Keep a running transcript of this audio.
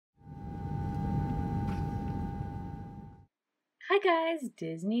Hi guys,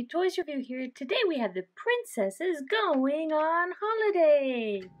 Disney Toys Review here. Today we have the princesses going on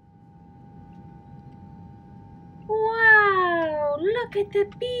holiday. Wow, look at the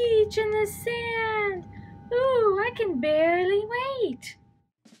beach and the sand. Ooh, I can barely wait.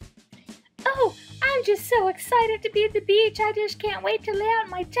 Oh, I'm just so excited to be at the beach. I just can't wait to lay out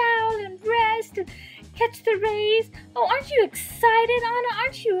my towel and rest and catch the rays. Oh, aren't you excited, Anna?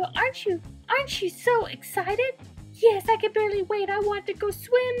 Aren't you so excited? Yes, I can barely wait. I want to go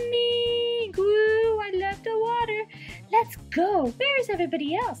swimming. Ooh, I love the water. Let's go. Where's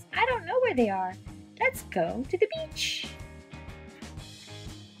everybody else? I don't know where they are. Let's go to the beach.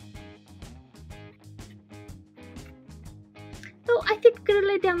 Oh, I think I'm going to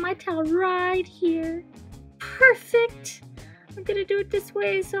lay down my towel right here. Perfect. I'm going to do it this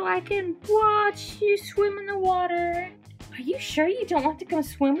way so I can watch you swim in the water. Are you sure you don't want to come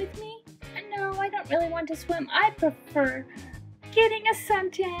swim with me? No, I don't really want to swim. I prefer getting a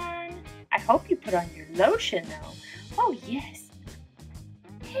suntan. I hope you put on your lotion though. Oh yes.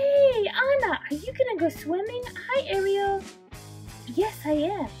 Hey, Anna, are you gonna go swimming? Hi, Ariel. Yes, I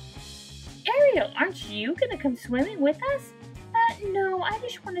am. Ariel, aren't you gonna come swimming with us? No, I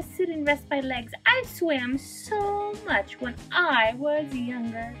just want to sit and rest my legs. I swam so much when I was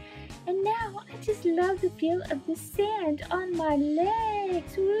younger. And now I just love the feel of the sand on my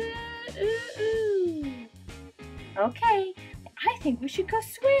legs. Woo, ooh, ooh. Okay, I think we should go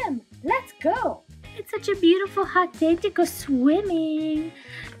swim. Let's go. It's such a beautiful hot day to go swimming.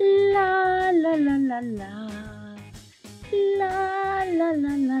 La la la la la. La la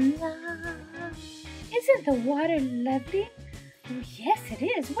la la la. Isn't the water lovely? Oh, yes, it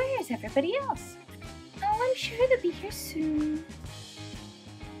is. Where is everybody else? Oh, I'm sure they'll be here soon.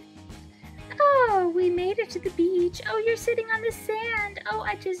 Oh, we made it to the beach. Oh, you're sitting on the sand. Oh,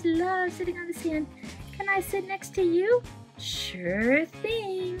 I just love sitting on the sand. Can I sit next to you? Sure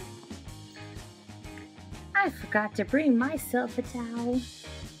thing. I forgot to bring myself a towel.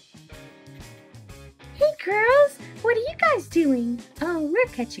 Hey, girls. What are you guys doing? Oh,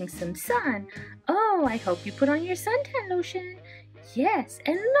 we're catching some sun. Oh, I hope you put on your suntan lotion. Yes,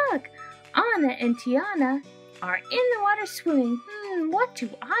 and look, Anna and Tiana are in the water swimming. What do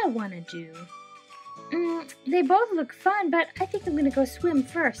I want to do? They both look fun, but I think I'm going to go swim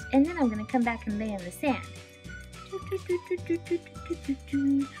first, and then I'm going to come back and lay in the sand.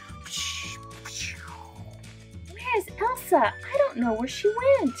 Where's Elsa? I don't know where she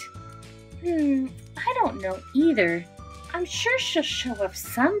went. I don't know either. I'm sure she'll show up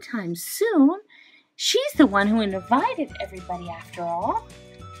sometime soon. She's the one who invited everybody after all.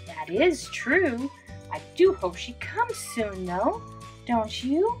 That is true. I do hope she comes soon, though. Don't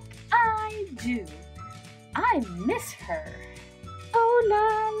you? I do. I miss her. Oh,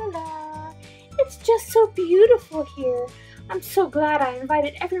 la, la, la. It's just so beautiful here. I'm so glad I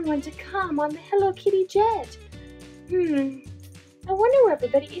invited everyone to come on the Hello Kitty jet. I wonder where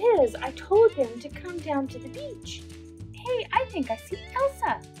everybody is. I told them to come down to the beach. Hey, I think I see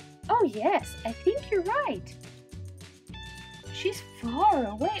Elsa. Oh, yes, I think you're right. She's far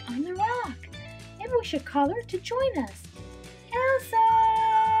away on the rock. Maybe we should call her to join us. Elsa!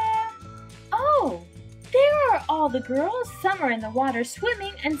 Oh, there are all the girls. Some are in the water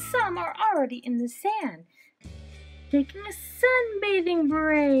swimming and some are already in the sand, taking a sunbathing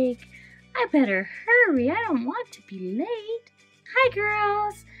break. I better hurry. I don't want to be late. Hi,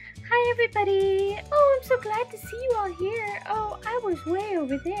 girls. Hi, everybody. Oh, I'm so glad to see you all here. Oh, I was way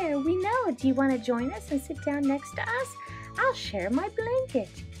over there. We know. Do you want to join us and sit down next to us? I'll share my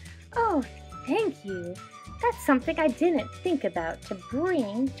blanket. Oh, thank you. That's something I didn't think about, to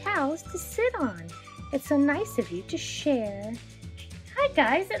bring towels to sit on. It's so nice of you to share. Hi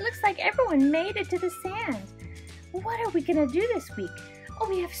guys, it looks like everyone made it to the sand. What are we going to do this week? Oh,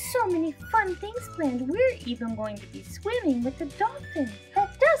 we have so many fun things planned. We're even going to be swimming with the dolphins.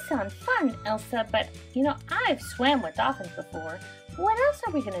 That does sound fun, Elsa, but you know, I've swam with dolphins before. What else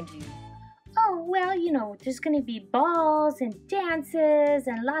are we going to do? Oh, well, you know, there's going to be balls and dances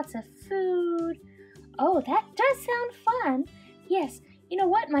and lots of food. Oh, that does sound fun. Yes, you know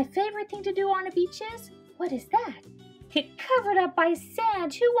what my favorite thing to do on a beach is? What is that? Get covered up by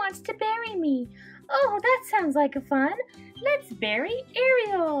sand. Who wants to bury me? Oh, that sounds like a fun. Let's bury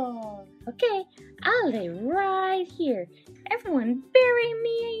Ariel. Okay, I'll lay right here. Everyone bury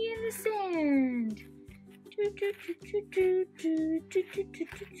me in the sand.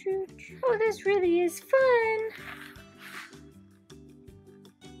 Oh, this really is fun.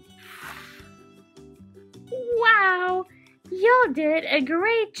 Wow, y'all did a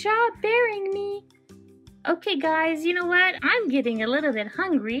great job burying me. Okay guys, you know what? I'm getting a little bit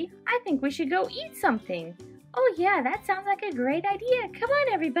hungry. I think we should go eat something. Oh yeah, that sounds like a great idea. Come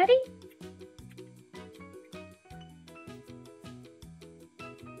on, everybody.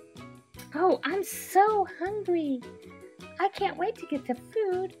 Oh, I'm so hungry. I can't wait to get the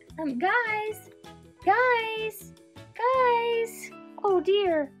food. Guys. Oh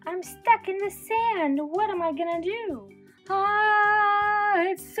dear, I'm stuck in the sand. What am I gonna do? Ah,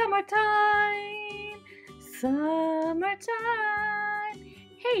 it's summertime.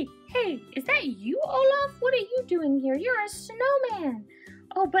 Hey, is that you, Olaf? What are you doing here? You're a snowman.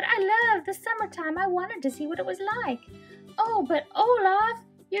 Oh, but I love the summertime. I wanted to see what it was like. Oh, but Olaf,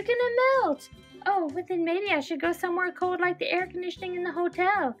 you're gonna melt. Oh, but then maybe I should go somewhere cold like the air conditioning in the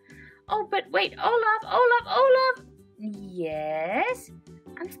hotel. Oh, but wait, Olaf. Yes?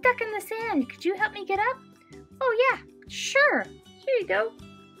 I'm stuck in the sand. Could you help me get up? Oh, yeah, sure. Here you go.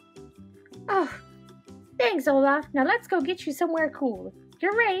 Oh, thanks, Olaf. Now let's go get you somewhere cool.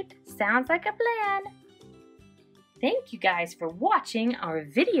 Great. Sounds like a plan. Thank you guys for watching our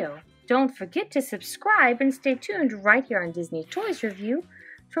video. Don't forget to subscribe and stay tuned right here on Disney Toys Review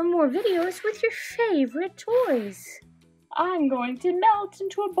for more videos with your favorite toys. I'm going to melt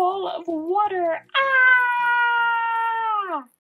into a ball of water. Ah!